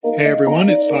Hey everyone,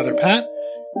 it's Father Pat,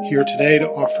 here today to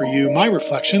offer you my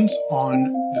reflections on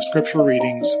the scripture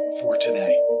readings for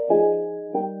today.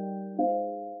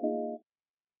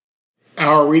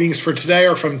 Our readings for today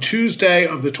are from Tuesday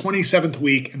of the 27th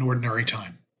week in Ordinary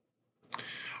Time.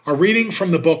 A reading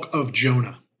from the book of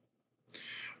Jonah.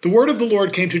 The word of the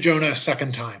Lord came to Jonah a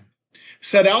second time.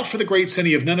 Set out for the great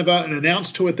city of Nineveh and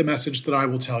announce to it the message that I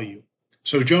will tell you.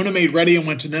 So Jonah made ready and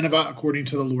went to Nineveh according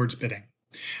to the Lord's bidding.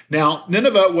 Now,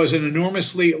 Nineveh was an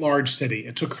enormously large city.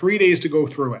 It took 3 days to go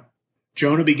through it.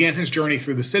 Jonah began his journey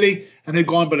through the city and had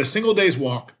gone but a single day's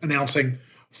walk, announcing,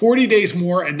 40 days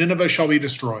more and Nineveh shall be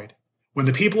destroyed. When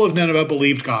the people of Nineveh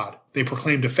believed God, they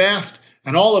proclaimed a fast,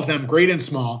 and all of them, great and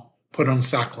small, put on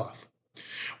sackcloth.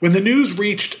 When the news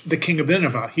reached the king of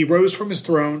Nineveh, he rose from his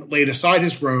throne, laid aside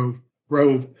his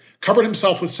robe, covered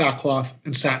himself with sackcloth,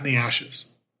 and sat in the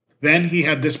ashes. Then he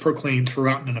had this proclaimed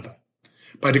throughout Nineveh,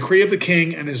 by decree of the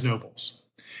king and his nobles.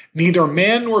 Neither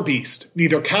man nor beast,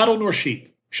 neither cattle nor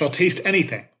sheep, shall taste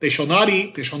anything. They shall not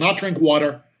eat, they shall not drink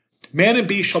water. Man and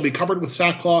beast shall be covered with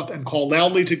sackcloth and call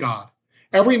loudly to God.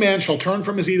 Every man shall turn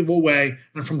from his evil way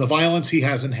and from the violence he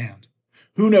has in hand.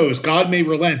 Who knows, God may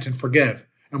relent and forgive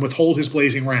and withhold his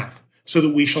blazing wrath, so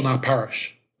that we shall not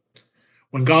perish.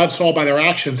 When God saw by their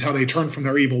actions how they turned from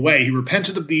their evil way, he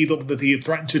repented of the evil that he had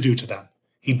threatened to do to them.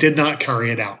 He did not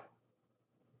carry it out.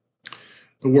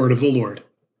 The word of the Lord.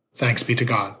 Thanks be to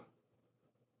God.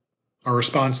 Our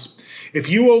response, if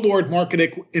you, O Lord, mark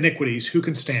iniquities, who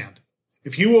can stand?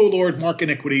 If you, O Lord, mark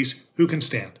iniquities, who can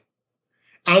stand?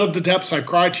 Out of the depths I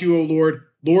cry to you, O Lord.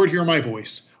 Lord, hear my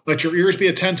voice. Let your ears be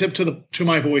attentive to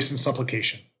my voice in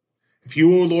supplication. If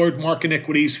you, O Lord, mark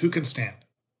iniquities, who can stand?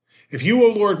 If you,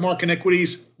 O Lord, mark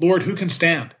iniquities, Lord, who can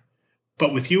stand?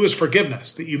 But with you is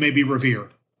forgiveness, that you may be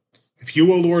revered. If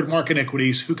you, O Lord, mark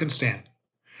iniquities, who can stand?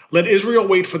 Let Israel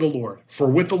wait for the Lord, for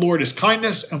with the Lord is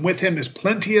kindness, and with him is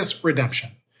plenteous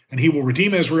redemption, and he will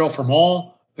redeem Israel from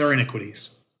all their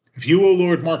iniquities. If you, O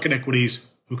Lord, mark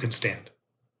iniquities, who can stand?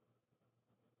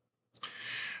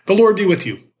 The Lord be with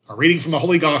you. A reading from the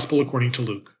Holy Gospel according to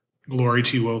Luke. Glory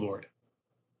to you, O Lord.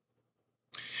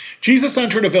 Jesus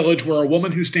entered a village where a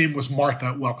woman whose name was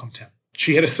Martha welcomed him.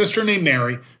 She had a sister named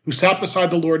Mary, who sat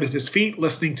beside the Lord at his feet,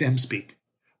 listening to him speak.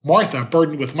 Martha,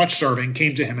 burdened with much serving,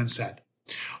 came to him and said,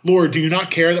 Lord, do you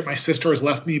not care that my sister has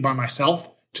left me by myself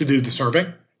to do the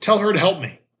serving? Tell her to help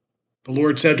me. The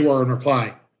Lord said to her in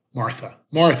reply, Martha,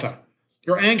 Martha,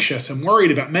 you're anxious and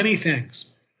worried about many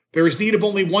things. There is need of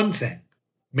only one thing.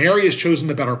 Mary has chosen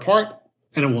the better part,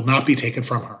 and it will not be taken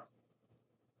from her.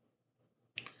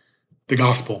 The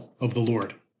Gospel of the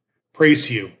Lord. Praise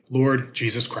to you, Lord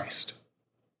Jesus Christ.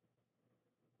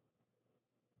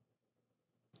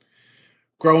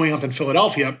 Growing up in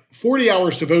Philadelphia, 40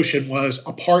 hours devotion was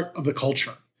a part of the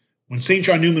culture. When St.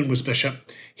 John Newman was bishop,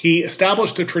 he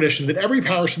established the tradition that every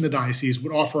parish in the diocese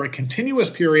would offer a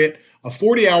continuous period of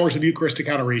 40 hours of Eucharistic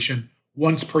adoration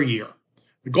once per year.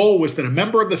 The goal was that a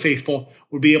member of the faithful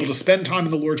would be able to spend time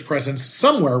in the Lord's presence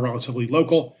somewhere relatively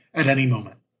local at any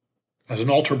moment. As an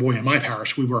altar boy in my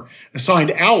parish, we were assigned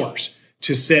hours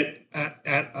to sit at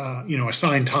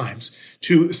assigned times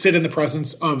to sit in the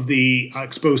presence of the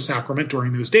exposed sacrament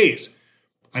during those days.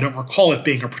 I don't recall it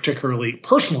being a particularly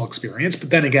personal experience,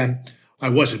 but then again, I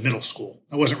was in middle school.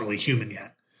 I wasn't really human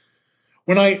yet.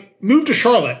 When I moved to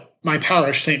Charlotte, my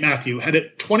parish, St. Matthew, had a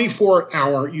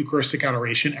 24-hour Eucharistic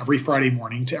adoration every Friday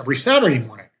morning to every Saturday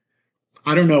morning.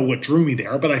 I don't know what drew me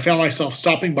there, but I found myself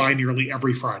stopping by nearly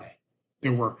every Friday.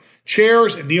 There were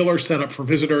chairs and kneelers set up for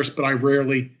visitors, but I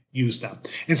rarely used them.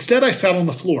 Instead, I sat on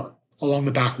the floor along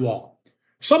the back wall.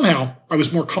 Somehow, I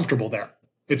was more comfortable there.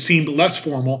 It seemed less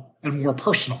formal and more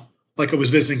personal, like I was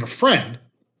visiting a friend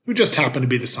who just happened to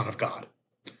be the Son of God.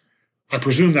 I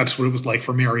presume that's what it was like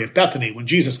for Mary of Bethany when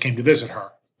Jesus came to visit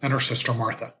her and her sister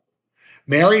Martha.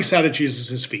 Mary sat at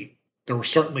Jesus' feet. There was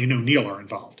certainly no kneeler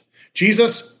involved.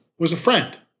 Jesus was a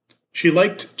friend. She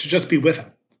liked to just be with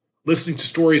him, listening to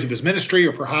stories of his ministry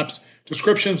or perhaps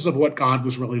descriptions of what God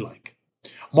was really like.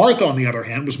 Martha, on the other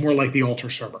hand, was more like the altar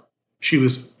server. She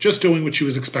was just doing what she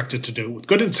was expected to do with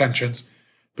good intentions,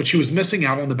 but she was missing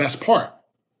out on the best part.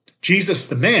 Jesus,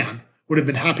 the man, would have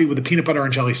been happy with a peanut butter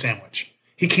and jelly sandwich.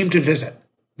 He came to visit,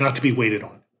 not to be waited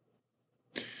on.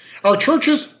 Our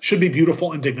churches should be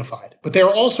beautiful and dignified, but they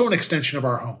are also an extension of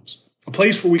our homes, a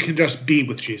place where we can just be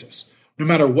with Jesus, no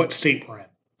matter what state we're in.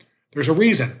 There's a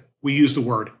reason we use the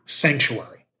word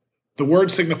sanctuary. The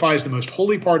word signifies the most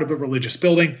holy part of a religious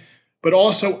building, but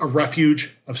also a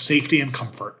refuge of safety and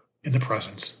comfort in the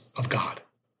presence of God.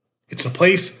 It's a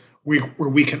place where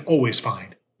we can always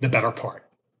find the better part.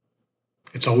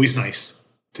 It's always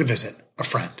nice to visit a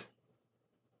friend.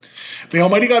 May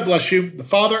Almighty God bless you, the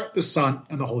Father, the Son,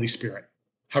 and the Holy Spirit.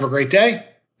 Have a great day,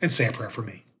 and say a prayer for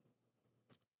me.